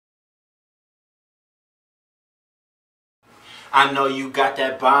I know you got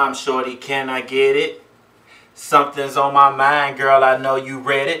that bomb, shorty, can I get it? Something's on my mind, girl, I know you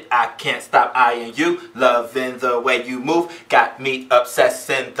read it. I can't stop eyeing you, loving the way you move. Got me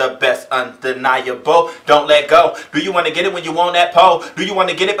obsessing, the best undeniable. Don't let go. Do you want to get it when you want that pole? Do you want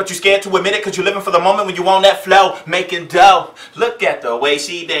to get it but you scared to admit it cause you living for the moment when you want that flow? Making dough. Look at the way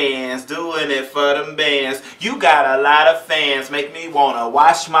she dance, doing it for them bands. You got a lot of fans, make me want to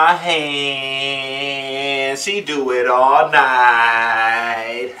wash my hands. She do it all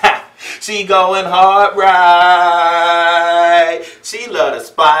night. Ha! She going hard right. She love the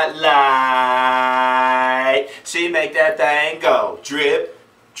spotlight. She make that thing go drip,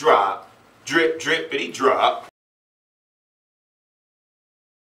 drop, drip, drippity drop.